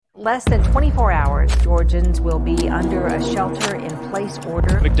less than 24 hours, Georgians will be under a shelter-in-place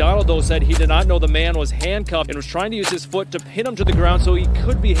order. McDonald, though, said he did not know the man was handcuffed and was trying to use his foot to pin him to the ground so he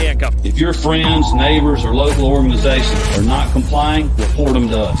could be handcuffed. If your friends, neighbors, or local organizations are not complying, report them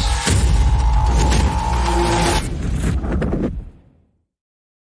to us.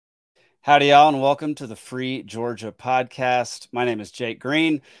 Howdy, y'all, and welcome to the Free Georgia podcast. My name is Jake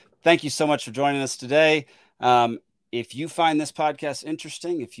Green. Thank you so much for joining us today. If you find this podcast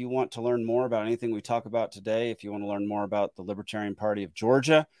interesting, if you want to learn more about anything we talk about today, if you want to learn more about the Libertarian Party of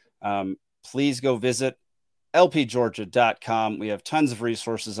Georgia, please go visit lpgeorgia.com. We have tons of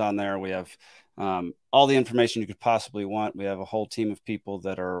resources on there. We have all the information you could possibly want. We have a whole team of people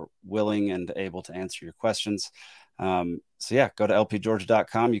that are willing and able to answer your questions. So yeah, go to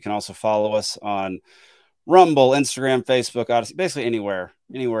lpgeorgia.com. You can also follow us on Rumble, Instagram, Facebook, Odyssey, basically anywhere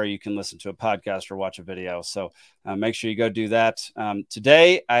you can listen to a podcast or watch a video. So make sure you go do that.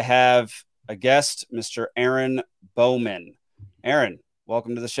 Today I have a guest, Mr. Aaron Bowman. Aaron,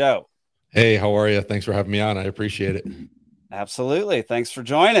 welcome to the show. Hey, how are you? Thanks for having me on. I appreciate it. Absolutely. Thanks for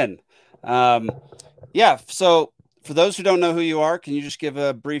joining. Yeah. So for those who don't know who you are, can you just give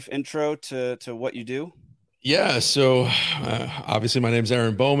a brief intro to what you do? Yeah, so obviously my name's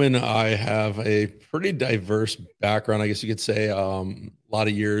Aaron Bowman. I have a pretty diverse background, I guess you could say. A lot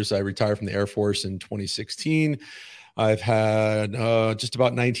of years. I retired from the Air Force in 2016. I've had just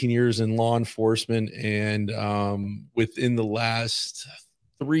about 19 years in law enforcement, and within the last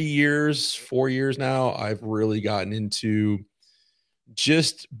 4 years now, I've really gotten into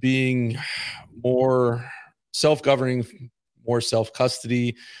just being more self-governing, more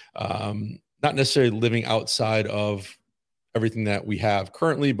self-custody, not necessarily living outside of everything that we have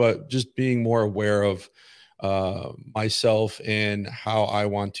currently, but just being more aware of myself and how I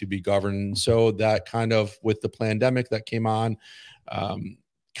want to be governed. So that kind of, with the pandemic that came on, kind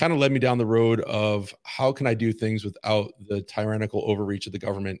of led me down the road of how can I do things without the tyrannical overreach of the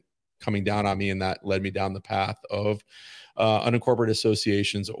government coming down on me. And that led me down the path of unincorporated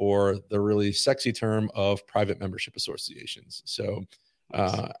associations, or the really sexy term of private membership associations. So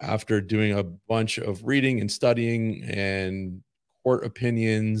after doing a bunch of reading and studying and court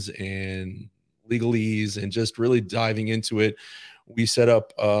opinions and legalese and just really diving into it, we set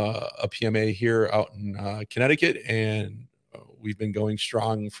up a PMA here out in Connecticut, and we've been going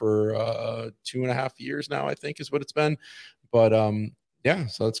strong for 2.5 years now, I think is what it's been. But yeah,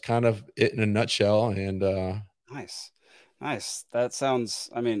 so that's kind of it in a nutshell. And Nice. That sounds,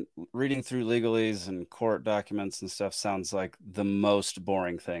 I mean, reading through legalese and court documents and stuff sounds like the most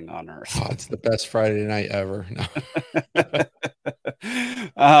boring thing on earth. Oh, it's the best Friday night ever.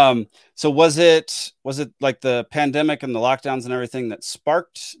 No. So was it like the pandemic and the lockdowns and everything that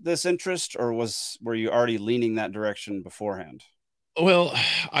sparked this interest, or were you already leaning that direction beforehand? Well,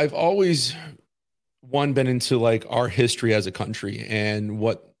 I've always been into like our history as a country and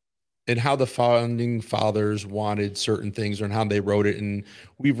how the founding fathers wanted certain things, and how they wrote it. And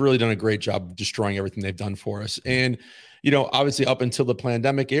we've really done a great job of destroying everything they've done for us. And, obviously up until the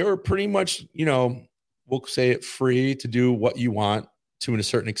pandemic, they were pretty much, we'll say it, free to do what you want to a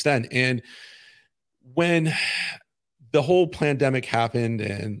certain extent. And when the whole pandemic happened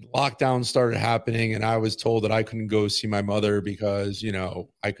and lockdowns started happening, and I was told that I couldn't go see my mother because,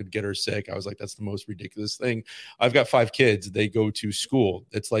 I could get her sick, I was like, that's the most ridiculous thing. I've got 5 kids. They go to school.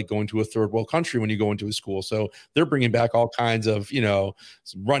 It's like going to a third world country when you go into a school. So they're bringing back all kinds of,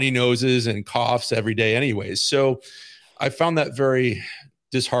 runny noses and coughs every day anyways. So I found that very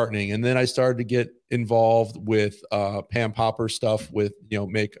disheartening. And then I started to get involved with Pam Popper stuff with,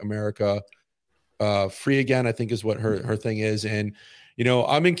 Make America Free Again, I think is what her thing is. And,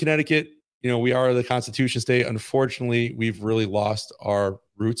 I'm in Connecticut. We are the Constitution state. Unfortunately, we've really lost our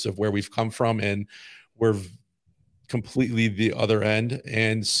roots of where we've come from, and we're completely the other end.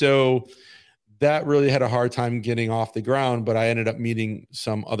 And so that really had a hard time getting off the ground, but I ended up meeting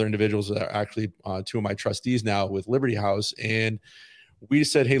some other individuals that are actually 2 of my trustees now with Liberty House. And we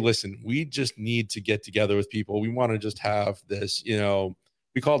said, hey, listen, we just need to get together with people. We want to just have this,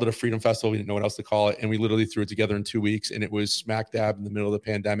 we called it a freedom festival. We didn't know what else to call it. And we literally threw it together in 2 weeks, and it was smack dab in the middle of the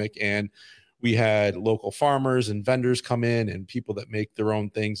pandemic. And we had local farmers and vendors come in, and people that make their own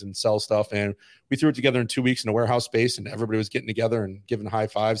things and sell stuff. And we threw it together in 2 weeks in a warehouse space, and everybody was getting together and giving high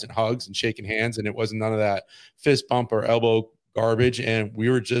fives and hugs and shaking hands. And it wasn't none of that fist bump or elbow garbage. And we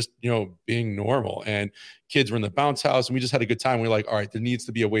were just, being normal, and kids were in the bounce house, and we just had a good time. We were like, all right, there needs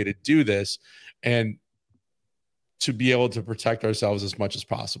to be a way to do this. And to be able to protect ourselves as much as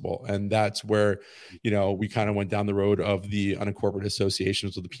possible. And that's where, we kind of went down the road of the unincorporated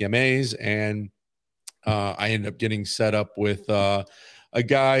associations with the PMAs. And I ended up getting set up with a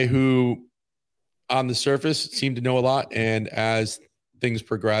guy who on the surface seemed to know a lot. And as things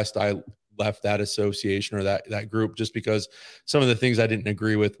progressed, I left that association or that group just because some of the things I didn't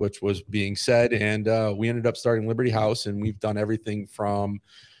agree with, which was being said. And we ended up starting Liberty House, and we've done everything from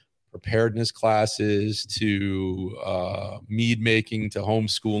preparedness classes to mead making to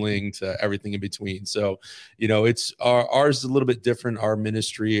homeschooling to everything in between. So, it's ours is a little bit different. Our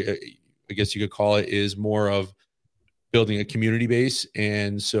ministry, I guess you could call it, is more of building a community base.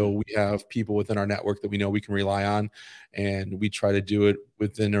 And so we have people within our network that we know we can rely on, and we try to do it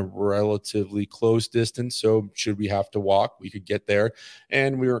within a relatively close distance. So should we have to walk, we could get there.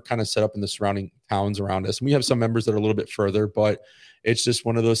 And we were kind of set up in the surrounding towns around us. And we have some members that are a little bit further, but it's just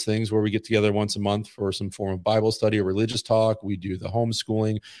one of those things where we get together once a month for some form of Bible study or religious talk. We do the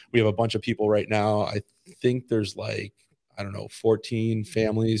homeschooling. We have a bunch of people right now. I think there's 14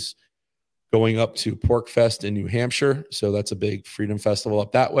 families going up to Pork Fest in New Hampshire. So that's a big freedom festival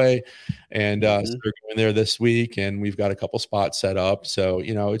up that way. And so they're going there this week, and we've got a couple spots set up. So,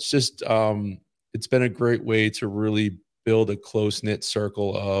 it's just, it's been a great way to really build a close-knit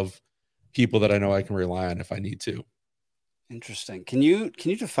circle of people that I know I can rely on if I need to. Interesting. Can you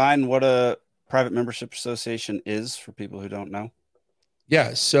define what a private membership association is for people who don't know?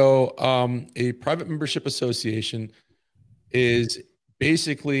 Yeah. So a private membership association is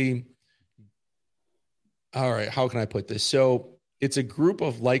basically, all right, how can I put this? So it's a group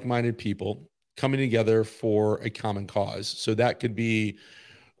of like-minded people coming together for a common cause. So that could be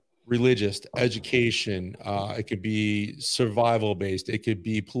religious, education, it could be survival-based, it could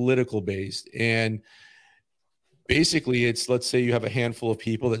be political-based. And basically, it's, let's say you have a handful of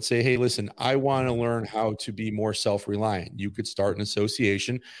people that say, hey, listen, I want to learn how to be more self-reliant. You could start an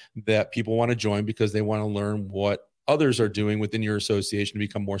association that people want to join because they want to learn what others are doing within your association to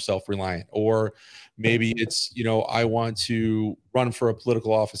become more self-reliant. Or maybe it's, I want to run for a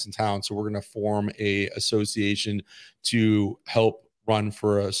political office in town, so we're going to form a association to help run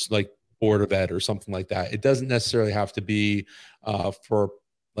for a board of ed or something like that. It doesn't necessarily have to be for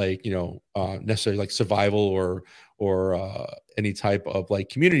necessarily like survival or any type of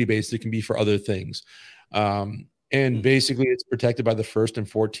community based. It can be for other things. And basically it's protected by the First and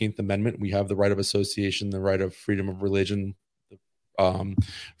 14th Amendment. We have the right of association, the right of freedom of religion,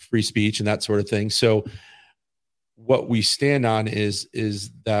 free speech, and that sort of thing. So what we stand on is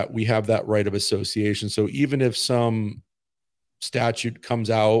that we have that right of association. So even if some statute comes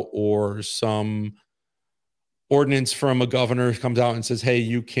out or some ordinance from a governor comes out and says, hey,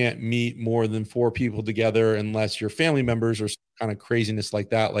 you can't meet more than 4 people together unless you're family members or some kind of craziness like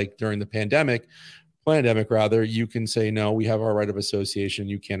that, like during the pandemic, you can say, no, we have our right of association.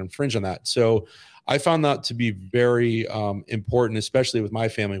 You can't infringe on that. So I found that to be very important, especially with my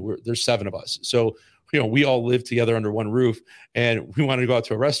family. There's 7 of us. So, we all live together under one roof, and we wanted to go out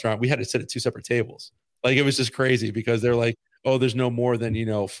to a restaurant. We had to sit at 2 separate tables. It was just crazy because they're like, oh, there's no more than,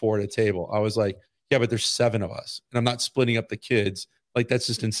 4 at a table. I was like, yeah, but there's 7 of us, and I'm not splitting up the kids. That's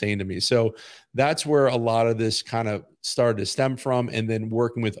just insane to me. So that's where a lot of this kind of started to stem from. And then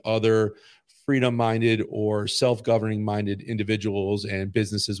working with other freedom-minded or self-governing minded individuals and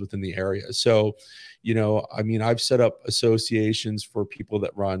businesses within the area. So, I've set up associations for people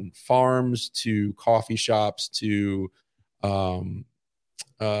that run farms to coffee shops to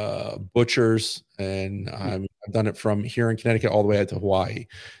butchers, and I've done it from here in Connecticut all the way out to Hawaii.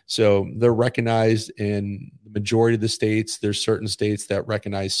 So they're recognized in the majority of the states. There's certain states that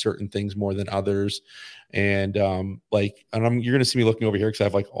recognize certain things more than others. And you're going to see me looking over here because I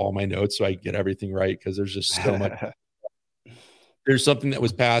have all my notes so I get everything right, because there's just so much. There's something that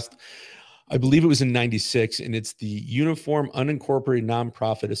was passed, I believe it was in 96, and it's the Uniform Unincorporated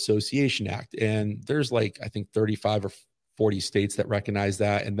Nonprofit Association Act. And there's I think 35 or 40 states that recognize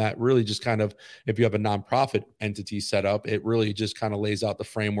that. And that really just kind of, if you have a nonprofit entity set up, it really just kind of lays out the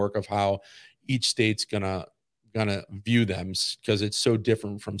framework of how each state's gonna view them, because it's so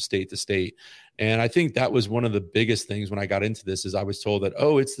different from state to state. And I think that was one of the biggest things when I got into this, is I was told that,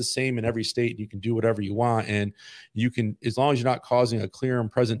 oh, it's the same in every state. You can do whatever you want. And you can, as long as you're not causing a clear and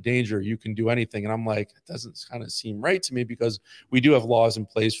present danger, you can do anything. And I'm like, it doesn't kind of seem right to me, because we do have laws in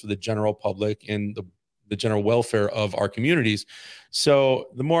place for the general public and the general welfare of our communities. So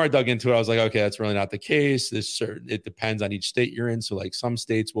the more I dug into it, I was like, okay, that's really not the case. It depends on each state you're in. So some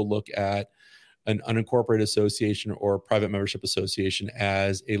states will look at an unincorporated association or private membership association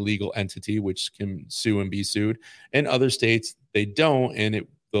as a legal entity, which can sue and be sued. In other states, they don't. And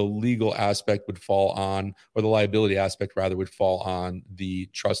the legal aspect would fall on, or the liability aspect rather, would fall on the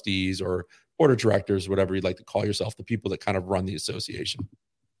trustees or board of directors, whatever you'd like to call yourself, the people that kind of run the association.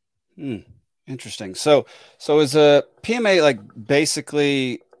 Interesting. So is a PMA like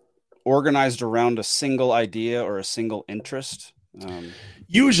basically organized around a single idea or a single interest?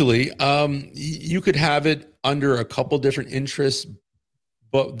 Usually, you could have it under a couple different interests,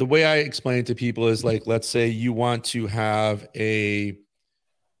 but the way I explain it to people is like, let's say you want to have a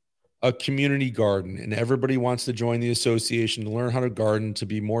community garden and everybody wants to join the association to learn how to garden, to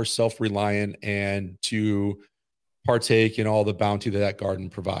be more self-reliant and to partake in all the bounty that that garden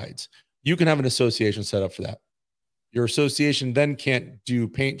provides. You can have an association set up for that. Your association then can't do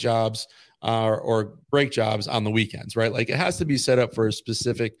paint jobs or brake jobs on the weekends, right? Like it has to be set up for a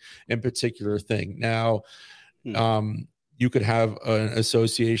specific and particular thing. Now, you could have an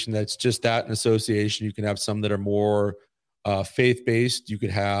association that's just that, an association. You can have some that are more faith-based. You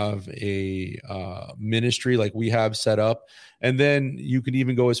could have a ministry like we have set up. And then you could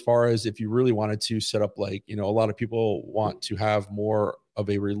even go as far as if you really wanted to set up, like, a lot of people want to have more of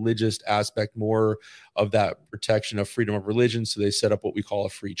a religious aspect, more of that protection of freedom of religion. So they set up what we call a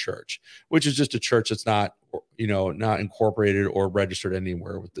free church, which is just a church that's not, not incorporated or registered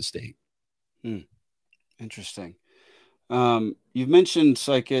anywhere with the state. Interesting. You've mentioned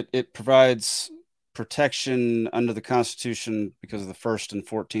like it provides protection under the Constitution because of the First and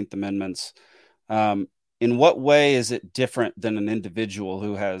 14th Amendments. In what way is it different than an individual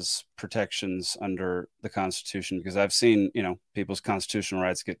who has protections under the Constitution? Because I've seen, people's constitutional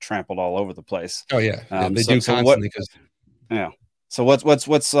rights get trampled all over the place. Oh yeah, they do constantly. So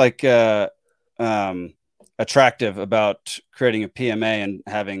what's like attractive about creating a PMA and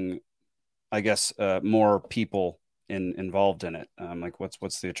having, I guess, more people involved in it? Like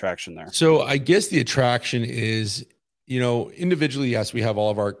what's the attraction there? So I guess the attraction is, individually, yes, we have all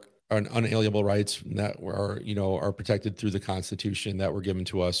of our unalienable rights that are protected through the Constitution that were given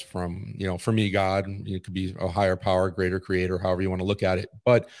to us from, for me, God. It could be a higher power, greater creator, however you want to look at it.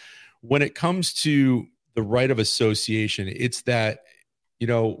 But when it comes to the right of association, it's that,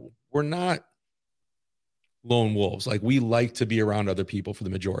 we're not lone wolves. Like, we like to be around other people for the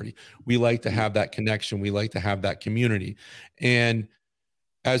majority. We like to have that connection. We like to have that community. And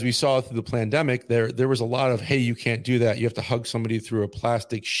as we saw through the pandemic, there was a lot of, hey, you can't do that. You have to hug somebody through a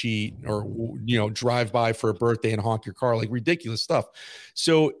plastic sheet, or, drive by for a birthday and honk your car, like ridiculous stuff.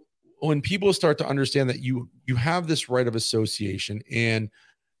 So when people start to understand that you have this right of association, and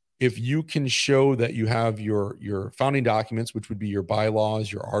if you can show that you have your founding documents, which would be your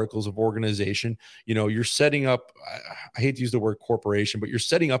bylaws, your articles of organization, you're setting up, I hate to use the word corporation, but you're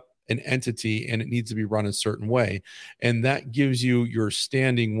setting up an entity, and it needs to be run a certain way. And that gives you your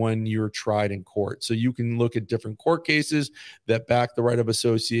standing when you're tried in court. So you can look at different court cases that back the right of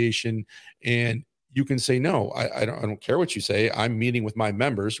association, and you can say, no, I don't care what you say. I'm meeting with my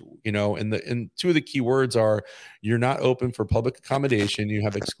members, and two of the key words are, you're not open for public accommodation. You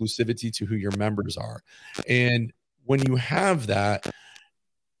have exclusivity to who your members are. And when you have that,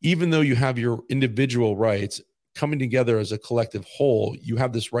 even though you have your individual rights, coming together as a collective whole, you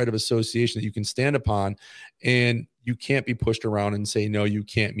have this right of association that you can stand upon, and you can't be pushed around and say, no, you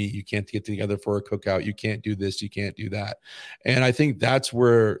can't meet, you can't get together for a cookout, you can't do this, you can't do that. And I think that's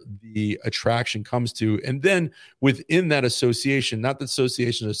where the attraction comes to. And then within that association, not that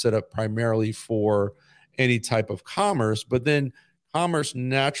associations are set up primarily for any type of commerce, but then commerce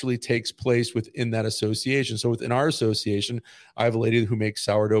naturally takes place within that association. So within our association, I have a lady who makes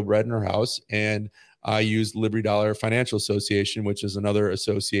sourdough bread in her house, and I use Liberty Dollar Financial Association, which is another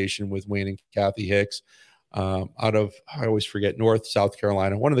association with Wayne and Kathy Hicks, out of, I always forget, South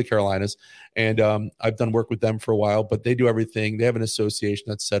Carolina, one of the Carolinas. And I've done work with them for a while, but they do everything. They have an association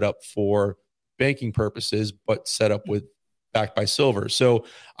that's set up for banking purposes, but set up with backed by silver. So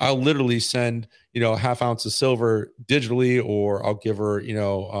I'll literally send, a half ounce of silver digitally, or I'll give her,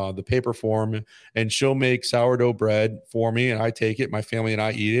 the paper form, and she'll make sourdough bread for me, and I take it, my family and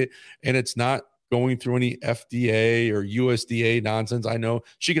I eat it. And it's not going through any FDA or USDA nonsense. I know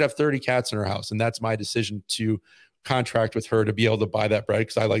she could have 30 cats in her house, and that's my decision to contract with her to be able to buy that bread,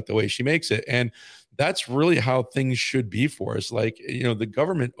 because I like the way she makes it. And that's really how things should be for us. Like, the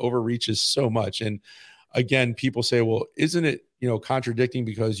government overreaches so much. And again, people say, well, isn't it, contradicting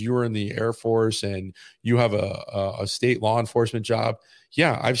because you were in the Air Force and you have a state law enforcement job?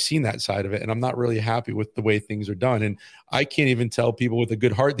 Yeah, I've seen that side of it, and I'm not really happy with the way things are done. And I can't even tell people with a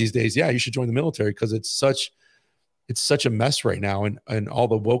good heart these days, yeah, you should join the military, because it's such a mess right now, and all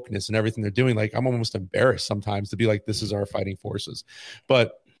the wokeness and everything they're doing. Like, I'm almost embarrassed sometimes to be like, this is our fighting forces.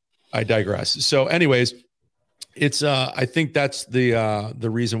 But I digress. So anyways, it's I think that's the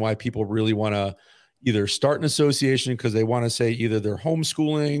reason why people really want to either start an association because they want to say either they're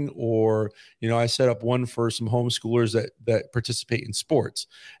homeschooling or, I set up one for some homeschoolers that participate in sports,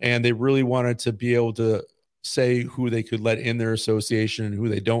 and they really wanted to be able to say who they could let in their association and who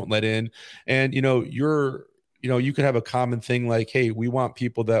they don't let in. And, you could have a common thing like, hey, we want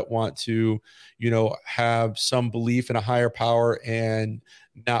people that want to, have some belief in a higher power and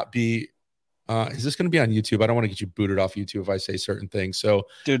not be, is this going to be on YouTube? I don't want to get you booted off YouTube if I say certain things. So,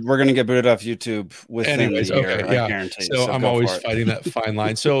 dude, we're going to get booted off YouTube within the year. Okay, yeah. I guarantee. So I'm always fighting that fine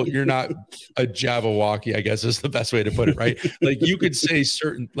line. So you're not a Jabberwocky, I guess is the best way to put it, right? Like you could say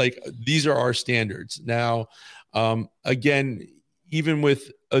certain, like these are our standards. Now, again, even with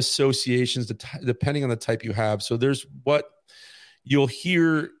associations, depending on the type you have. So there's what you'll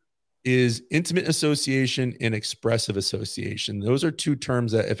hear is intimate association and expressive association. Those are two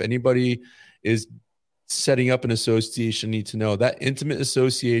terms that if anybody is setting up an association need to know. That intimate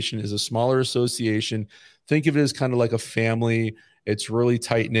association is a smaller association. Think of it as kind of like a family. It's really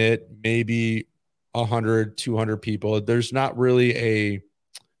tight knit, maybe 100, 200 people. There's not really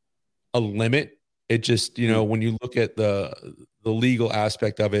a limit. It just, when you look at the legal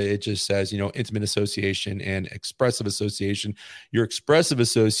aspect of it, it just says, intimate association and expressive association. Your expressive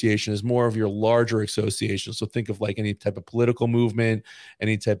association is more of your larger association. So think of like any type of political movement,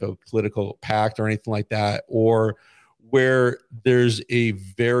 any type of political pact or anything like that, or where there's a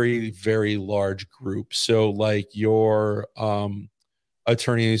very, very large group. So like your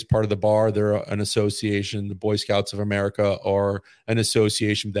attorney is part of the bar, they're an association. The Boy Scouts of America are an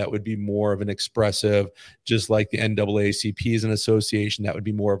association that would be more of an expressive, just like the NAACP is an association that would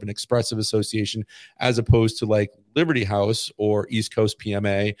be more of an expressive association, as opposed to like Liberty House or East Coast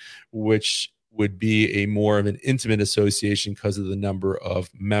PMA, which would be a more of an intimate association because of the number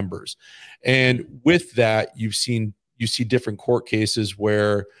of members. And with that, you see different court cases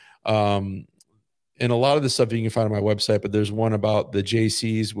where and a lot of the stuff you can find on my website, but there's one about the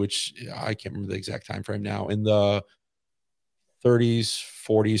JCs, which I can't remember the exact time frame now, in the 30s,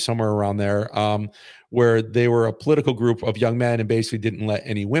 40s, somewhere around there, where they were a political group of young men and basically didn't let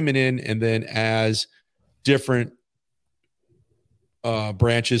any women in. And then as different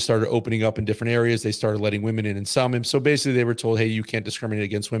branches started opening up in different areas, they started letting women in some. And so basically they were told, hey, you can't discriminate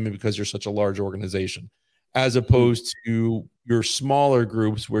against women because you're such a large organization, as opposed to your smaller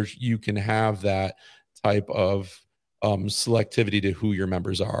groups where you can have that type of selectivity to who your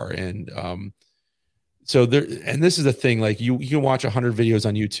members are. And so there, and this is the thing, like you can watch 100 videos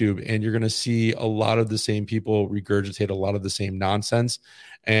on YouTube and you're going to see a lot of the same people regurgitate a lot of the same nonsense.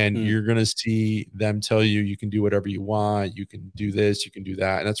 And you're going to see them tell you, you can do whatever you want. You can do this, you can do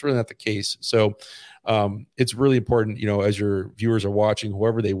that. And that's really not the case. So it's really important, as your viewers are watching,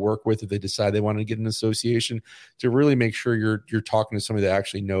 whoever they work with, if they decide they want to get an association, to really make sure you're talking to somebody that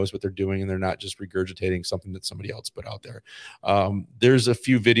actually knows what they're doing and they're not just regurgitating something that somebody else put out there. There's a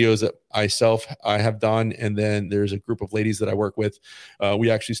few videos that I have done. And then there's a group of ladies that I work with. We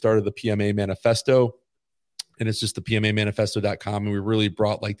actually started the PMA Manifesto, and it's just the PMAmanifesto.com. And we really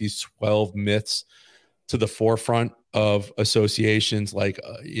brought like these 12 myths to the forefront of associations. Like,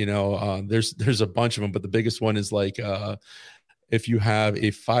 there's a bunch of them, but the biggest one is like, if you have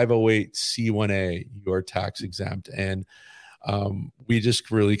a 508c1a, you're tax exempt. And we just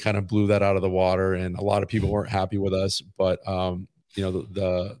really kind of blew that out of the water, and a lot of people weren't happy with us. But,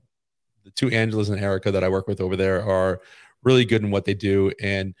 the two Angelas and Erica that I work with over there are really good in what they do.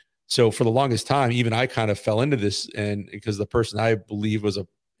 And so for the longest time, even I kind of fell into this, and because the person I believe was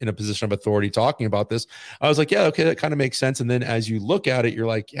in a position of authority talking about this, I was like, yeah, okay, that kind of makes sense. And then as you look at it, you're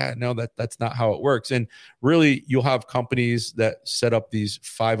like, yeah, no, that's not how it works. And really, you'll have companies that set up these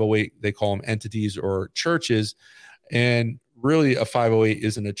 508, they call them entities or churches. And really a 508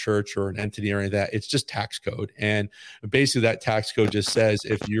 isn't a church or an entity or any of that. It's just tax code. And basically that tax code just says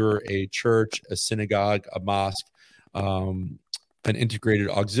if you're a church, a synagogue, a mosque, an integrated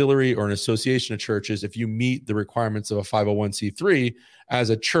auxiliary, or an association of churches, if you meet the requirements of a 501c3 as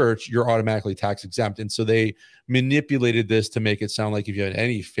a church, you're automatically tax exempt. And so they manipulated this to make it sound like if you had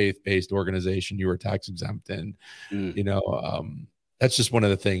any faith-based organization, you were tax exempt. And, that's just one of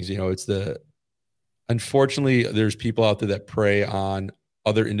the things, unfortunately, there's people out there that prey on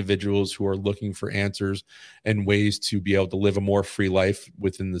other individuals who are looking for answers and ways to be able to live a more free life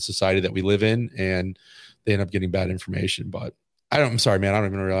within the society that we live in. And they end up getting bad information. But I'm sorry, man. I don't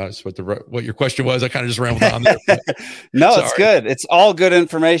even realize what your question was. I kind of just rambled on there. No, it's good. It's all good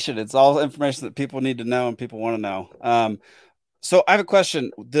information. It's all information that people need to know and people want to know. So I have a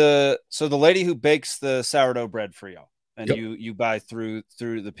question. So the lady who bakes the sourdough bread for you, and you buy through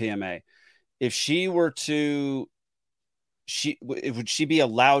the PMA, if she were to would she be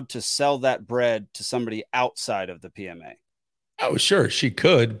allowed to sell that bread to somebody outside of the PMA? Oh, sure, she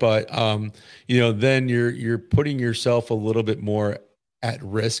could, but then you're putting yourself a little bit more at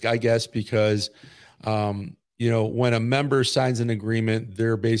risk, I guess, because when a member signs an agreement,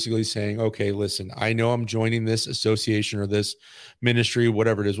 they're basically saying, okay, listen, I know I'm joining this association or this ministry,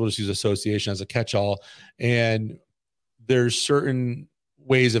 whatever it is. We'll just use association as a catch-all. And there's certain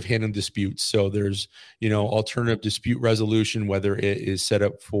ways of handling disputes. So there's, alternative dispute resolution, whether it is set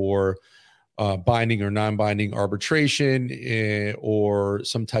up for binding or non-binding arbitration or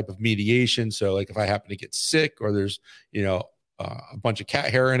some type of mediation. So like if I happen to get sick or there's, a bunch of cat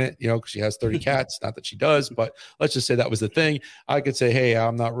hair in it, because she has 30 cats, not that she does, but let's just say that was the thing. I could say, hey,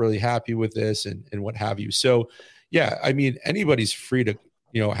 I'm not really happy with this and what have you. So yeah, I mean, anybody's free to,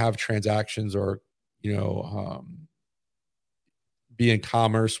 have transactions or, be in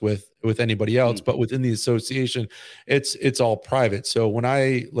commerce with anybody else, but within the association, it's all private. So when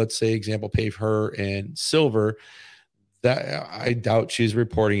I, let's say example, pay her in silver, that I doubt she's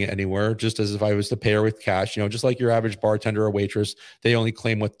reporting it anywhere, just as if I was to pay her with cash, just like your average bartender or waitress, they only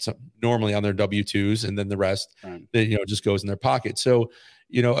claim what's normally on their W-2s and then the rest, that, just goes in their pocket. So,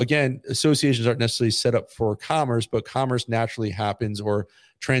 again, associations aren't necessarily set up for commerce, but commerce naturally happens or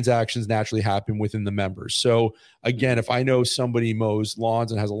transactions naturally happen within the members. So again, if I know somebody mows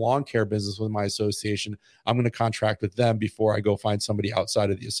lawns and has a lawn care business with my association, I'm going to contract with them before I go find somebody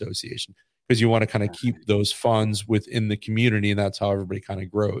outside of the association, because you want to kind of keep those funds within the community, and that's how everybody kind of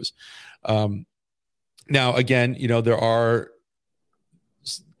grows. Now, again, there are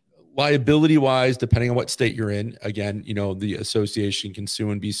liability wise, depending on what state you're in, again, the association can sue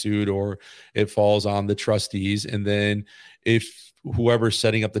and be sued, or it falls on the trustees. And then if whoever's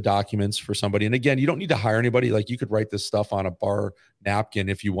setting up the documents for somebody, and again, you don't need to hire anybody. Like you could write this stuff on a bar napkin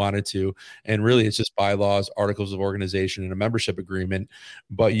if you wanted to. And really it's just bylaws, articles of organization, and a membership agreement.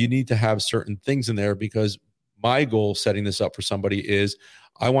 But you need to have certain things in there, because my goal setting this up for somebody is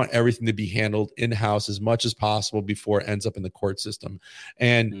I want everything to be handled in-house as much as possible before it ends up in the court system.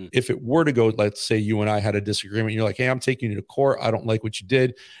 And if it were to go, let's say you and I had a disagreement, you're like, hey, I'm taking you to court, I don't like what you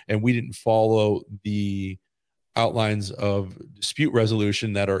did, and we didn't follow the outlines of dispute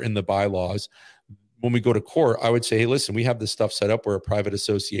resolution that are in the bylaws. When we go to court, I would say, hey, listen, we have this stuff set up. We're a private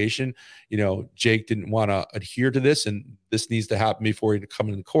association. Jake didn't want to adhere to this, and this needs to happen before he come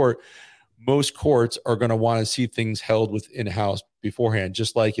into court. Most courts are going to want to see things held within house beforehand,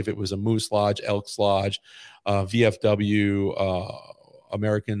 just like if it was a Moose Lodge, Elks Lodge, VFW,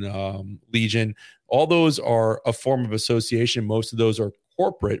 American Legion. All those are a form of association. Most of those are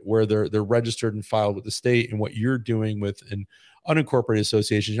corporate, where they're registered and filed with the state. And what you're doing with an unincorporated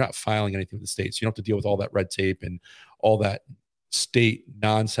association, you're not filing anything with the state. So you don't have to deal with all that red tape and all that state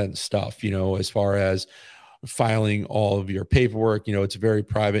nonsense stuff, as far as filing all of your paperwork. It's very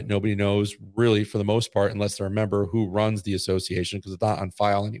private. Nobody knows really, for the most part, unless they're a member, who runs the association, because it's not on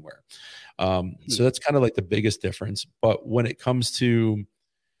file anywhere. So that's kind of like the biggest difference. But when it comes to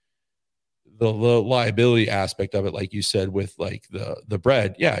the liability aspect of it, like you said, with like the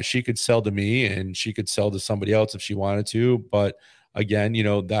bread, yeah, she could sell to me and she could sell to somebody else if she wanted to. But again,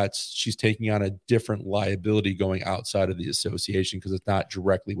 she's taking on a different liability going outside of the association, because it's not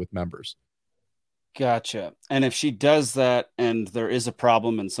directly with members. Gotcha. And if she does that and there is a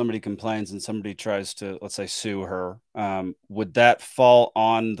problem and somebody complains and somebody tries to, let's say, sue her, would that fall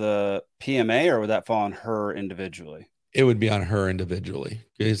on the PMA or would that fall on her individually? It would be on her individually,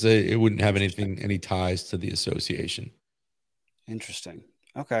 because it wouldn't have any ties to the association. Interesting.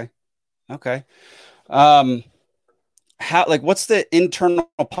 Okay. What's the internal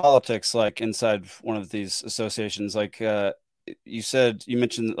politics like inside one of these associations? Like, you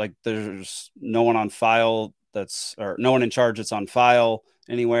mentioned like there's no one on file or no one in charge that's on file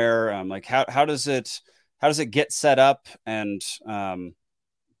anywhere. Like how does it get set up? And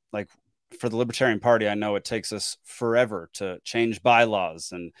like for the Libertarian Party, I know it takes us forever to change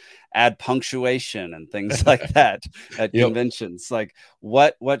bylaws and add punctuation and things like that at conventions. Like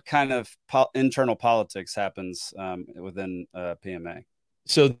what kind of internal politics happens within PMA?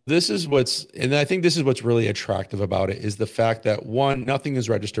 So this is I think this is what's really attractive about it, is the fact that, one, nothing is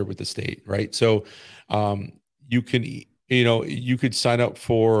registered with the state, right? So you could sign up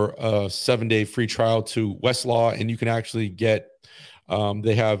for a 7-day free trial to Westlaw, and you can actually get,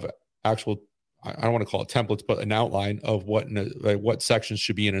 they have actual, I don't want to call it templates, but an outline of what sections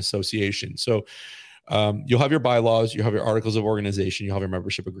should be in an association. So you'll have your bylaws, you have your articles of organization, you have your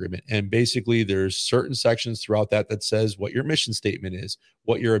membership agreement. And basically there's certain sections throughout that says what your mission statement is,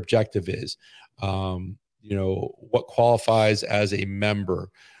 what your objective is, what qualifies as a member,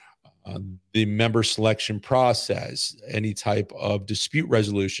 the member selection process, any type of dispute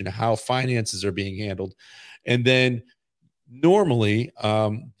resolution, how finances are being handled. And then normally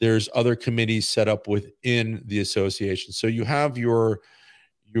there's other committees set up within the association. So you have your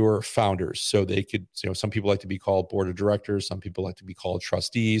founders. So they could, some people like to be called board of directors. Some people like to be called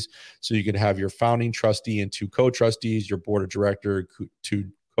trustees. So you could have your founding trustee and two co-trustees, your board of director, two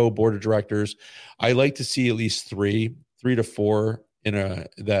co-board of directors. I like to see at least three to four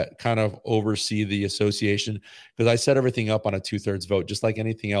that kind of oversee the association, because I set everything up on a 2/3 vote, just like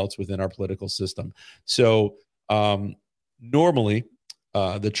anything else within our political system. So normally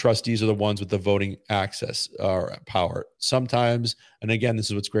the trustees are the ones with the voting access or power. Sometimes, and again,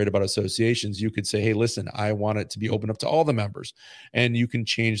 this is what's great about associations, you could say, hey, listen, I want it to be open up to all the members. And you can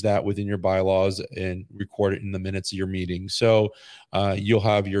change that within your bylaws and record it in the minutes of your meeting. So you'll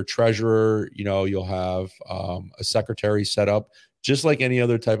have your treasurer, you'll have a secretary set up just like any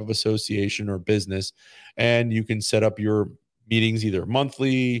other type of association or business. And you can set up your meetings either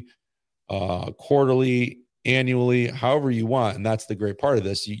monthly, quarterly, annually, however you want. And that's the great part of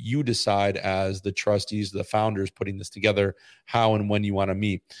this. You decide as the trustees, the founders putting this together, how and when you want to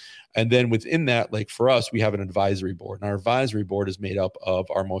meet. And then within that, like for us, we have an advisory board, and our advisory board is made up of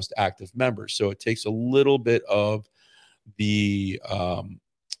our most active members. So it takes a little bit of the, I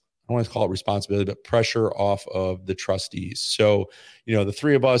don't want to call it responsibility, but pressure off of the trustees. So, the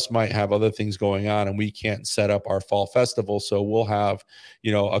three of us might have other things going on and we can't set up our fall festival. So we'll have,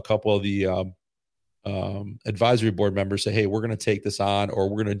 a couple of the, advisory board members say, hey, we're going to take this on, or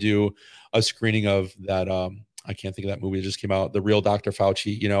we're going to do a screening of that. I can't think of that movie that just came out, The Real Dr.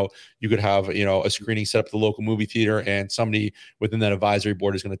 Fauci. You could have, a screening set up at the local movie theater, and somebody within that advisory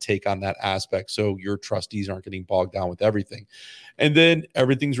board is going to take on that aspect. So your trustees aren't getting bogged down with everything. And then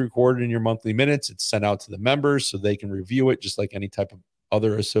everything's recorded in your monthly minutes. It's sent out to the members so they can review it, just like any type of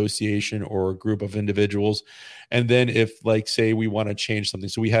other association or a group of individuals. And then if, like, say we want to change something.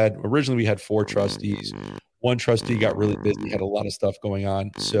 So originally we had 4 trustees. One trustee got really busy, had a lot of stuff going on.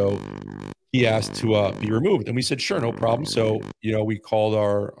 So he asked to be removed. And we said, sure, no problem. So, we called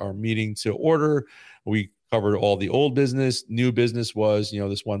our meeting to order. We covered all the old business. New business was,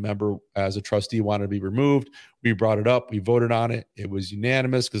 this one member as a trustee wanted to be removed. We brought it up. We voted on it. It was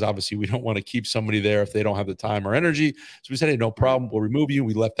unanimous, because obviously we don't want to keep somebody there if they don't have the time or energy. So we said, hey, no problem. We'll remove you.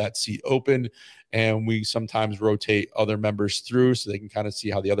 We left that seat open, and we sometimes rotate other members through so they can kind of see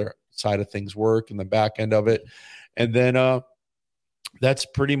how the other side of things work and the back end of it. And then that's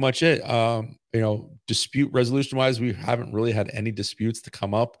pretty much it. Dispute resolution wise, we haven't really had any disputes to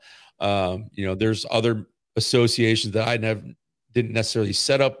come up. There's other associations that I didn't necessarily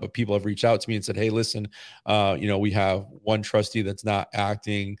set up, but people have reached out to me and said, hey, listen, we have one trustee that's not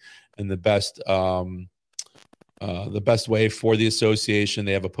acting in the best way for the association.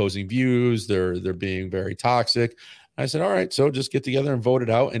 They have opposing views. They're being very toxic. I said, all right, so just get together and vote it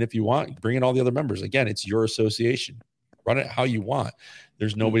out. And if you want, bring in all the other members. Again, it's your association. Run it how you want.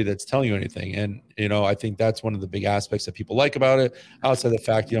 There's nobody that's telling you anything. And, I think that's one of the big aspects that people like about it, outside the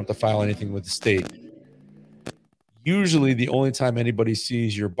fact you don't have to file anything with the state. Usually the only time anybody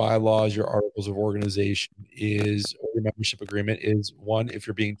sees your bylaws, your articles of organization or your membership agreement is, one, if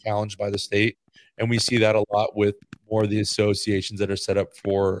you're being challenged by the state. And we see that a lot with more of the associations that are set up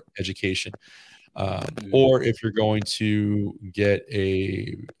for education. Or if you're going to get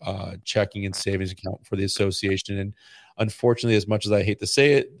a checking and savings account for the association. And unfortunately, as much as I hate to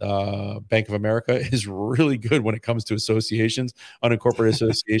say it, Bank of America is really good when it comes to associations, unincorporated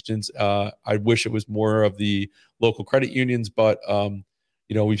associations. I wish it was more of the local credit unions, but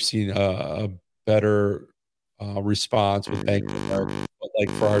we've seen a better response with Bank of America. But like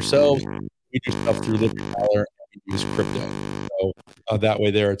for ourselves, we do stuff through Liberty Dollar and we use crypto. So that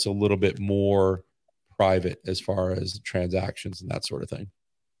way there, it's a little bit more private as far as transactions and that sort of thing.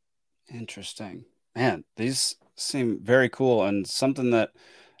 Interesting. Man, these seem very cool, and something that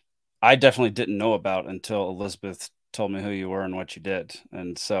I definitely didn't know about until Elizabeth told me who you were and what you did.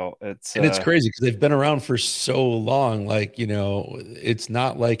 And so it's crazy because they've been around for so long. Like, it's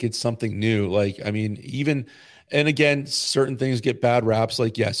not like it's something new. Like, I mean, and again, certain things get bad raps.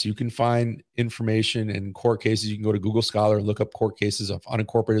 Like, yes, you can find information in court cases. You can go to Google Scholar and look up court cases of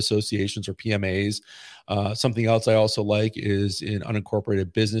unincorporated associations or PMAs. Something else I also like is in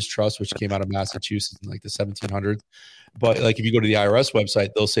unincorporated business trust, which came out of Massachusetts in like the 1700s. But like, if you go to the IRS website,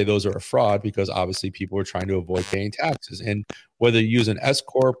 they'll say those are a fraud because obviously people are trying to avoid paying taxes. And whether you use an S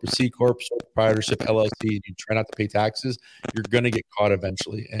corp, a C corp, sole proprietorship, LLC, and you try not to pay taxes, you're going to get caught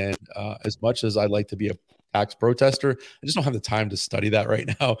eventually. And as much as I'd like to be a tax protester. I just don't have the time to study that right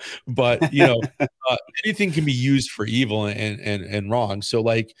now. But anything can be used for evil and wrong. So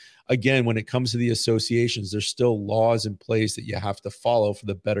like, again, when it comes to the associations, there's still laws in place that you have to follow for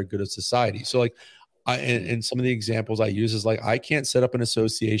the better good of society. So like, and some of the examples I use is like, I can't set up an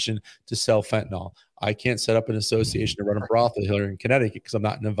association to sell fentanyl. I can't set up an association to run a brothel here in Connecticut because I'm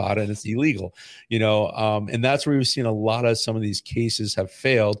not in Nevada and it's illegal, and that's where we've seen a lot of some of these cases have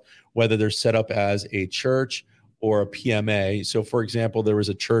failed, whether they're set up as a church or a PMA. So for example, there was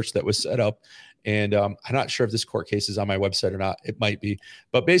a church that was set up, and I'm not sure if this court case is on my website or not. It might be,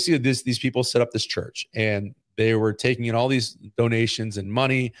 but basically these people set up this church and they were taking in all these donations and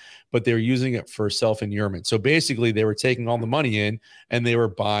money, but they were using it for self-inurement. So basically they were taking all the money in and they were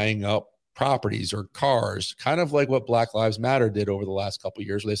buying up properties or cars, kind of like what Black Lives Matter did over the last couple of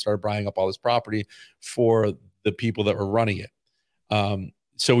years, where they started buying up all this property for the people that were running it.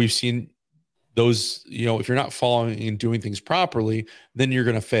 So we've seen those, if you're not following and doing things properly, then you're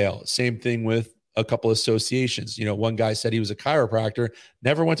going to fail. Same thing with a couple associations. One guy said he was a chiropractor,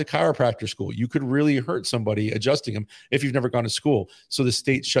 never went to chiropractor school. You could really hurt somebody adjusting him if you've never gone to school. So the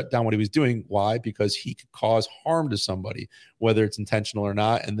state shut down what he was doing. Why? Because he could cause harm to somebody, whether it's intentional or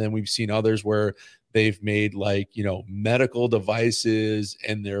not. And then we've seen others where they've made medical devices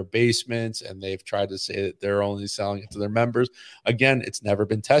in their basements, and they've tried to say that they're only selling it to their members. Again, it's never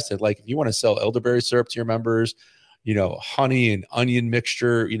been tested. Like if you want to sell elderberry syrup to your members, honey and onion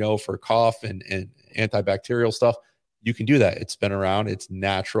mixture, for cough and antibacterial stuff, you can do that. It's been around, it's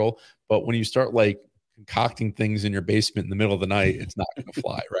natural. But when you start concocting things in your basement in the middle of the night, it's not going to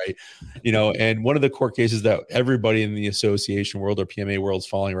fly, right? And one of the court cases that everybody in the association world or PMA world is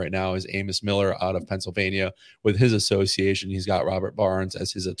following right now is Amos Miller out of Pennsylvania with his association. He's got Robert Barnes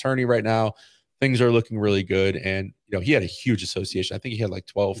as his attorney right now. Things are looking really good. And, he had a huge association. I think he had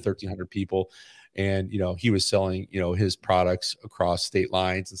 1,300 people. And, he was selling, his products across state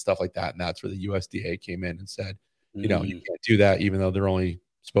lines and stuff like that. And that's where the USDA came in and said, you can't do that, even though they're only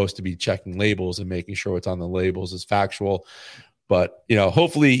supposed to be checking labels and making sure what's on the labels is factual. But,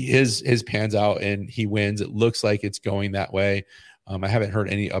 hopefully his pans out and he wins. It looks like it's going that way. I haven't heard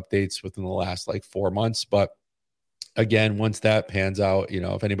any updates within the last 4 months, but again, once that pans out,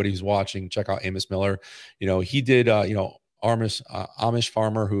 if anybody's watching, check out Amos Miller. He did, Amish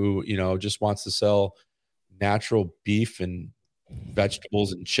farmer who, just wants to sell natural beef and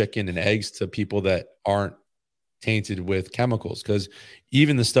vegetables and chicken and eggs to people that aren't tainted with chemicals. Because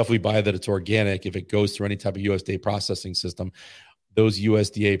even the stuff we buy that it's organic, if it goes through any type of USDA processing system, those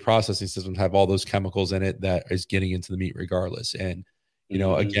USDA processing systems have all those chemicals in it that is getting into the meat regardless. And,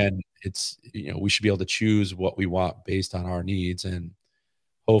 again, it's, we should be able to choose what we want based on our needs. And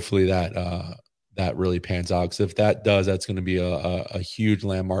hopefully that really pans out. Because if that does, that's going to be a huge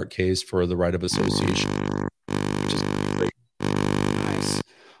landmark case for the right of association, which is great. Nice.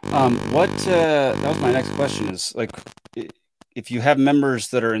 That was my next question is if you have members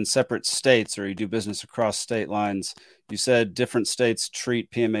that are in separate states or you do business across state lines, you said different states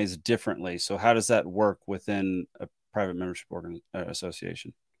treat PMAs differently. So how does that work within a private membership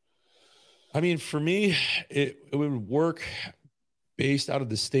association? I mean, for me, it would work based out of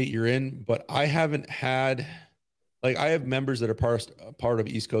the state you're in, but I haven't had, I have members that are part of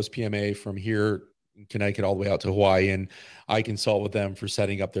East Coast PMA from here in Connecticut all the way out to Hawaii, and I consult with them for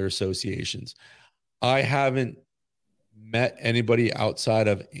setting up their associations. I haven't met anybody outside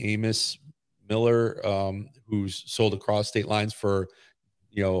of Amos Miller who's sold across state lines for,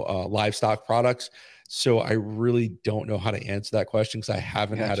 livestock products. So I really don't know how to answer that question because I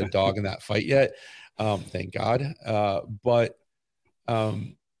haven't had a dog in that fight yet. Thank God. But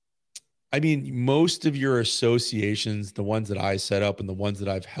I mean, most of your associations, the ones that I set up and the ones that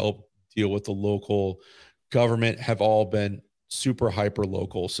I've helped deal with the local government have all been super hyper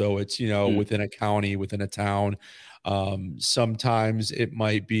local. So it's, within a county, within a town. Sometimes it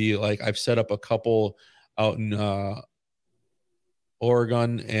might be I've set up a couple out in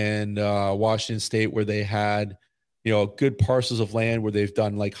Oregon and Washington State where they had, good parcels of land where they've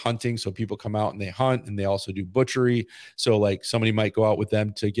done hunting. So people come out and they hunt and they also do butchery. So somebody might go out with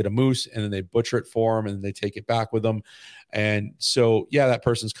them to get a moose and then they butcher it for them and they take it back with them. And so, that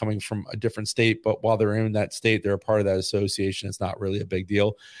person's coming from a different state, but while they're in that state, they're a part of that association. It's not really a big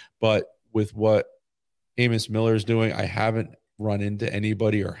deal. But with what Amos Miller is doing, I haven't run into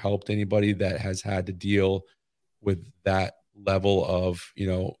anybody or helped anybody that has had to deal with that level of,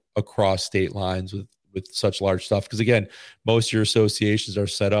 across state lines with such large stuff. Because again, most of your associations are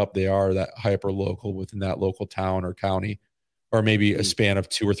set up, they are that hyper local within that local town or county, or maybe a span of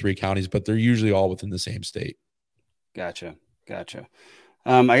 2 or 3 counties, but they're usually all within the same state. Gotcha.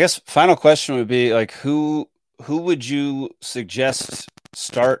 I guess final question would be like, who would you suggest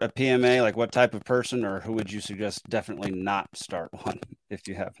start a PMA? Like what type of person, or who would you suggest definitely not start one if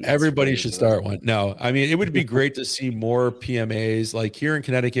you have an answer Everybody to should that? start one. No, I mean, it would be great to see more PMAs. Like here in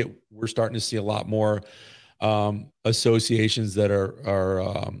Connecticut, we're starting to see a lot more associations that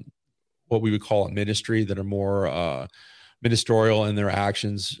are what we would call a ministry, that are more ministerial in their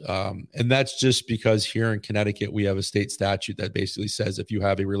actions. And that's just because here in Connecticut, we have a state statute that basically says if you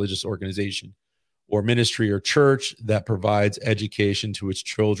have a religious organization or ministry or church that provides education to its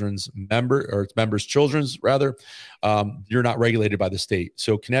children's member or its members' children's rather, you're not regulated by the state.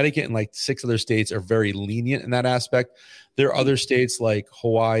 So Connecticut and like 6 other states are very lenient in that aspect. There are other states like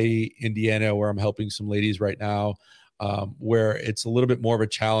Hawaii, Indiana, where I'm helping some ladies right now, where it's a little bit more of a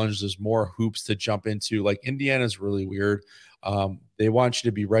challenge. There's more hoops to jump into. Like Indiana is really weird. They want you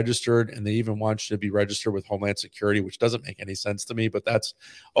to be registered, and they even want you to be registered with Homeland Security, which doesn't make any sense to me, but that's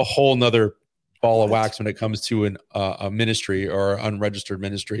a whole nother ball of wax when it comes to a ministry or unregistered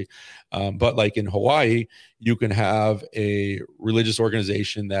ministry. But like in Hawaii, you can have a religious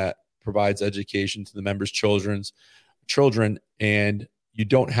organization that provides education to the members' children, and you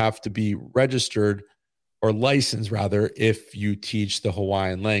don't have to be registered or licensed rather if you teach the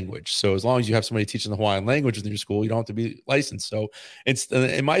Hawaiian language. So as long as you have somebody teaching the Hawaiian language within your school, you don't have to be licensed. So it's,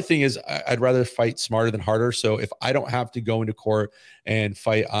 and my thing is I'd rather fight smarter than harder. So if I don't have to go into court and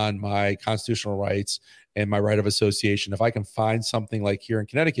fight on my constitutional rights and my right of association, if I can find something like here in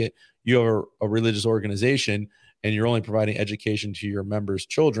Connecticut, you have a religious organization and you're only providing education to your members'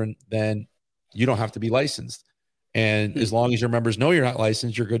 children, then you don't have to be licensed. And as long as your members know you're not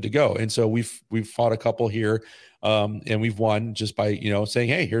licensed, you're good to go. And so we've fought a couple here, and we've won just by, saying,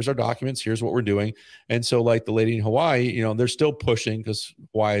 hey, here's our documents, here's what we're doing. And so like the lady in Hawaii, they're still pushing because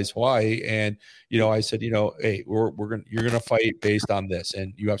Hawaii is Hawaii. And, I said, hey, you're going to fight based on this.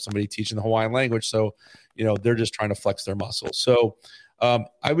 And you have somebody teaching the Hawaiian language. So, they're just trying to flex their muscles. So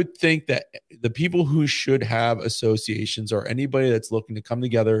I would think that the people who should have associations are anybody that's looking to come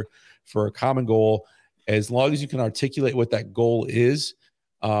together for a common goal. As long as you can articulate what that goal is,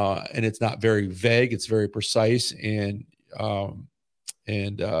 and it's not very vague, it's very precise and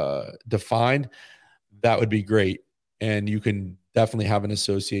defined, that would be great. And you can definitely have an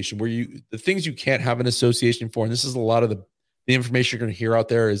association where the things you can't have an association for, and this is a lot of the information you're going to hear out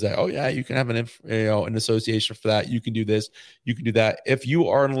there, is that, oh yeah, you can have an association for that. You can do this, you can do that. If you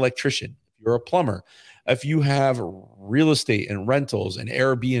are an electrician, if you're a plumber, if you have real estate and rentals and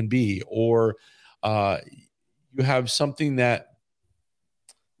Airbnb, or you have something that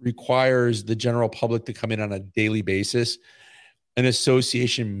requires the general public to come in on a daily basis, an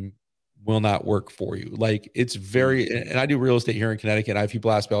association will not work for you. Like it's very, and I do real estate here in Connecticut. I have people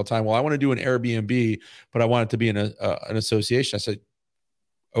ask me all the time, well, I want to do an Airbnb, but I want it to be an association. I said,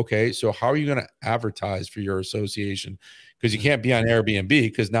 okay, so how are you going to advertise for your association? Because you can't be on Airbnb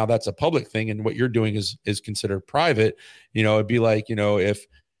because now that's a public thing. And what you're doing is considered private. It'd be like, if,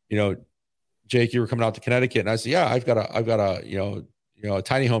 Jake, you were coming out to Connecticut, and I said, yeah, I've got a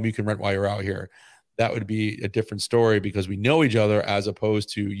tiny home you can rent while you're out here. That would be a different story because we know each other, as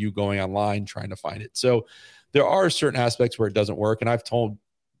opposed to you going online trying to find it. So there are certain aspects where it doesn't work. And I've told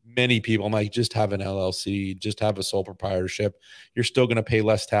many people, I'm like, just have an LLC, just have a sole proprietorship. You're still going to pay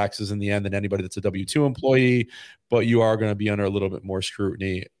less taxes in the end than anybody that's a W-2 employee, but you are going to be under a little bit more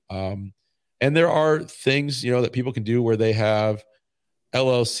scrutiny. And there are things, that people can do where they have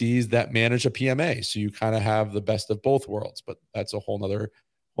LLCs that manage a PMA. So you kind of have the best of both worlds, but that's a whole nother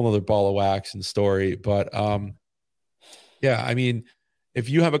ball of wax and story. But yeah, I mean, if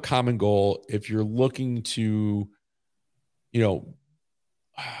you have a common goal, if you're looking to,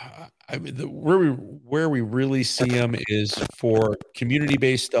 I mean, where we really see them is for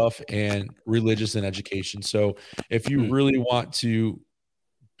community-based stuff and religious and education. So if you really want to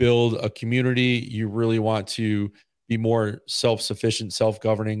build a community, you really want to be more self-sufficient,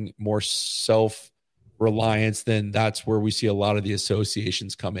 self-governing, more self-reliance, then that's where we see a lot of the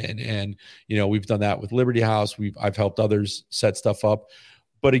associations come in. And, we've done that with Liberty House. I've helped others set stuff up.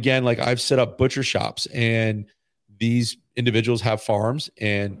 But again, like I've set up butcher shops, and these individuals have farms,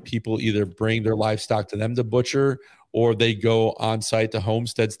 and people either bring their livestock to them to butcher, or they go on site to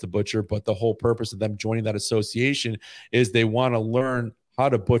homesteads to butcher. But the whole purpose of them joining that association is they want to learn how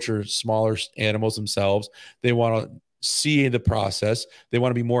to butcher smaller animals themselves. They want to see the process. They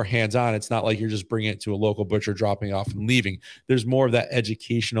want to be more hands-on. It's not like you're just bringing it to a local butcher, dropping off and leaving. There's more of that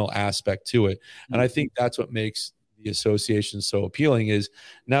educational aspect to it. And I think that's what makes the association so appealing, is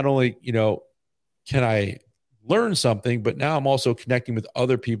not only, can I learn something, but now I'm also connecting with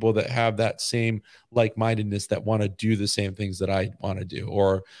other people that have that same like-mindedness, that want to do the same things that I want to do.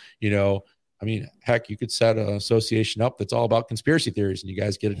 Or, I mean, heck, you could set an association up that's all about conspiracy theories, and you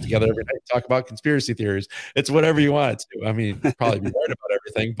guys get it together every night and talk about conspiracy theories. It's whatever you want it to. I mean, probably be right about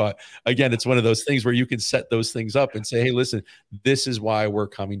everything, but again, it's one of those things where you can set those things up and say, hey, listen, this is why we're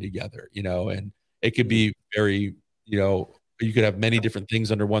coming together, and it could be very, you could have many different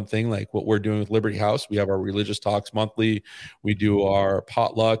things under one thing, like what we're doing with Liberty House. We have our religious talks monthly. We do our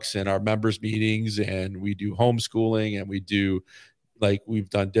potlucks and our members meetings, and we do homeschooling, and we've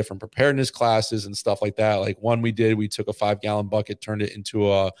done different preparedness classes and stuff like that. Like one we took a 5-gallon bucket, turned it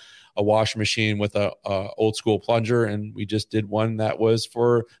into a washing machine with a old school plunger. And we just did one that was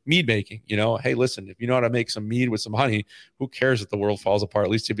for mead making. Hey, listen, if you know how to make some mead with some honey, who cares if the world falls apart?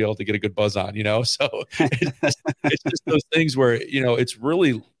 At least you'll be able to get a good buzz on, so it's just those things where, it's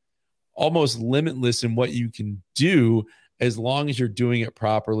really almost limitless in what you can do, as long as you're doing it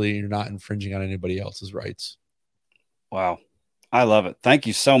properly and you're not infringing on anybody else's rights. Wow. I love it. Thank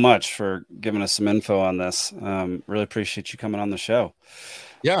you so much for giving us some info on this. Really appreciate you coming on the show.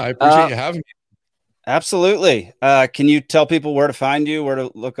 Yeah, I appreciate you having me. Absolutely. Can you tell people where to find you, where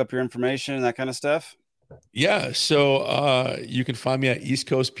to look up your information and that kind of stuff? Yeah. So you can find me at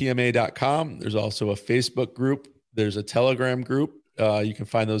eastcoastpma.com. There's also a Facebook group. There's a Telegram group. You can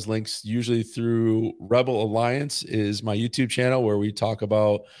find those links usually through Rebel Alliance is my YouTube channel, where we talk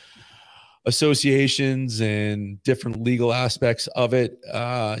about associations and different legal aspects of it.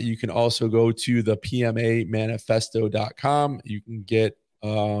 You can also go to the pmamanifesto.com. You can get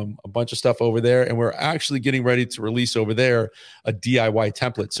a bunch of stuff over there, and we're actually getting ready to release over there a DIY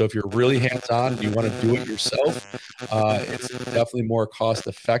template. So if you're really hands-on and you want to do it yourself, it's definitely more cost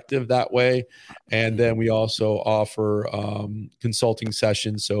effective that way. And then we also offer consulting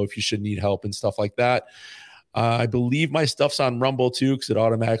sessions, so if you should need help and stuff like that. I believe my stuff's on Rumble too, because it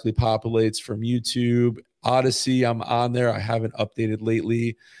automatically populates from YouTube. Odyssey, I'm on there. I haven't updated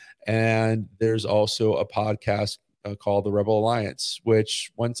lately. And there's also a podcast called The Rebel Alliance,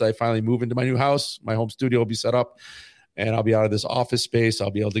 which once I finally move into my new house, my home studio will be set up, and I'll be out of this office space. I'll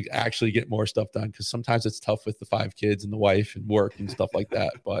be able to actually get more stuff done, because sometimes it's tough with the 5 kids and the wife and work and stuff like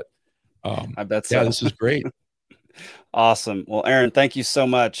that. But I bet so. Yeah, this is great. Awesome. Well, Aaron, thank you so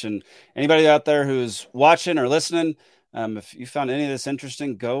much. And anybody out there who's watching or listening, if you found any of this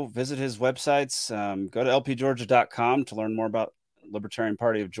interesting, go visit his websites. Go to lpgeorgia.com to learn more about Libertarian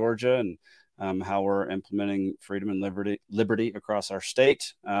Party of Georgia and how we're implementing freedom and liberty across our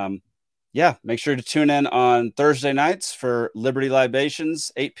state. Make sure to tune in on Thursday nights for Liberty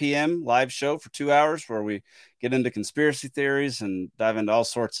Libations, 8 p.m. live show for 2 hours, where we get into conspiracy theories and dive into all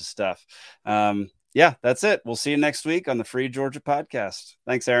sorts of stuff. That's it. We'll see you next week on the Free Georgia podcast.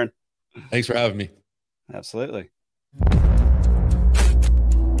 Thanks, Aaron. Thanks for having me. Absolutely.